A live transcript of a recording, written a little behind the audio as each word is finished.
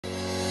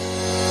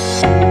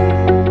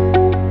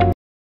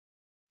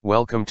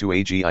Welcome to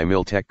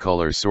AGIMilltec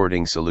Color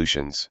Sorting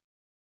Solutions.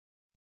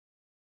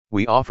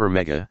 We offer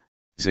Mega,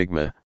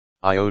 ZIGMA,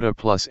 IOTA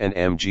Plus and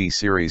MG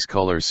series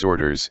color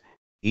sorters,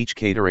 each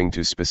catering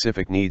to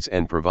specific needs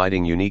and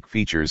providing unique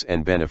features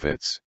and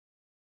benefits.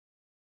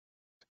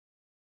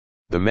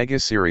 The Mega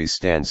series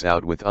stands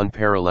out with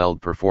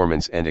unparalleled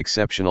performance and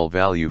exceptional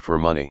value for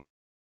money.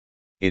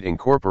 It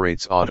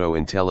incorporates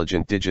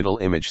auto-intelligent digital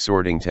image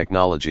sorting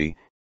technology,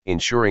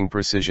 ensuring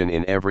precision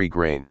in every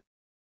grain.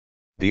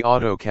 The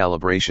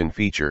auto-calibration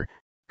feature,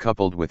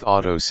 coupled with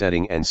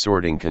auto-setting and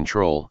sorting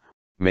control,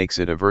 makes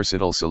it a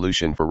versatile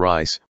solution for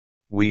rice,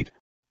 wheat,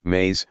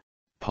 maize,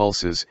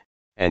 pulses,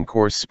 and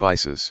coarse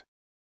spices.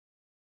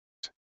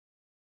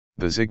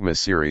 The ZIGMA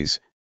series,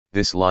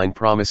 this line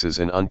promises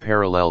an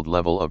unparalleled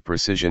level of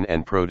precision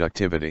and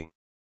productivity.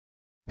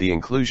 The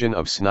inclusion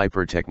of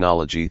Sniper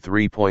Technology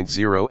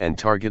 3.0 and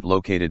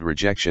target-located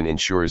rejection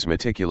ensures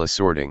meticulous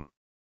sorting.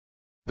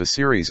 The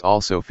series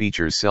also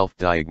features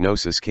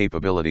self-diagnosis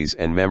capabilities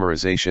and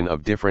memorization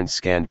of different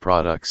scanned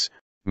products,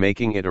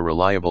 making it a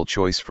reliable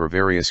choice for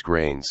various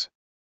grains.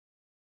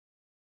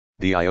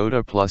 The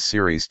IOTA Plus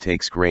series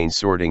takes grain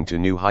sorting to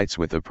new heights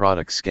with a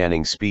product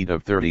scanning speed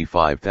of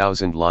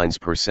 35,000 lines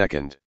per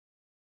second.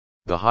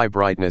 The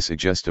high-brightness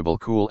adjustable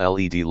cool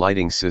LED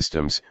lighting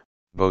systems,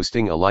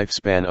 boasting a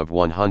lifespan of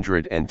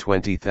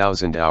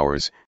 120,000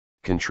 hours,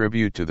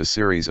 contribute to the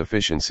series'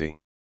 efficiency.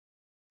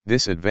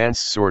 This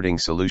advanced sorting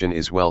solution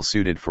is well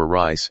suited for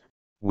rice,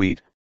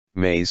 wheat,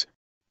 maize,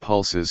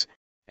 pulses,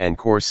 and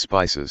coarse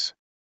spices.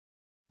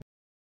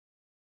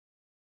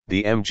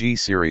 The MG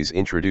series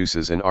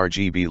introduces an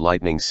RGB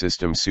lighting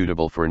system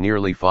suitable for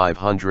nearly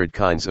 500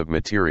 kinds of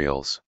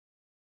materials.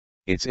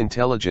 Its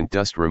intelligent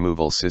dust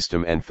removal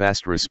system and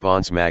fast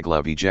response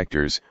maglev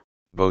ejectors,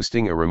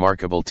 boasting a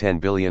remarkable 10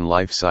 billion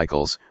life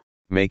cycles,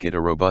 make it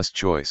a robust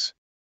choice.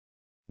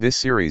 This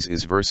series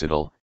is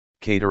versatile,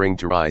 catering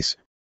to rice,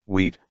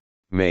 wheat,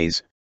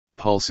 maize,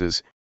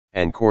 pulses,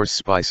 and coarse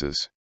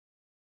spices.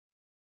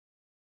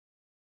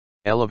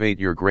 Elevate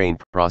your grain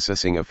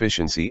processing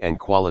efficiency and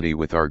quality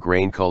with our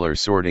grain color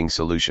sorting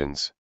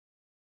solutions.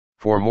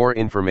 For more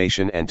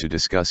information and to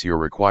discuss your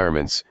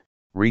requirements,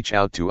 reach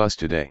out to us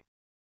today.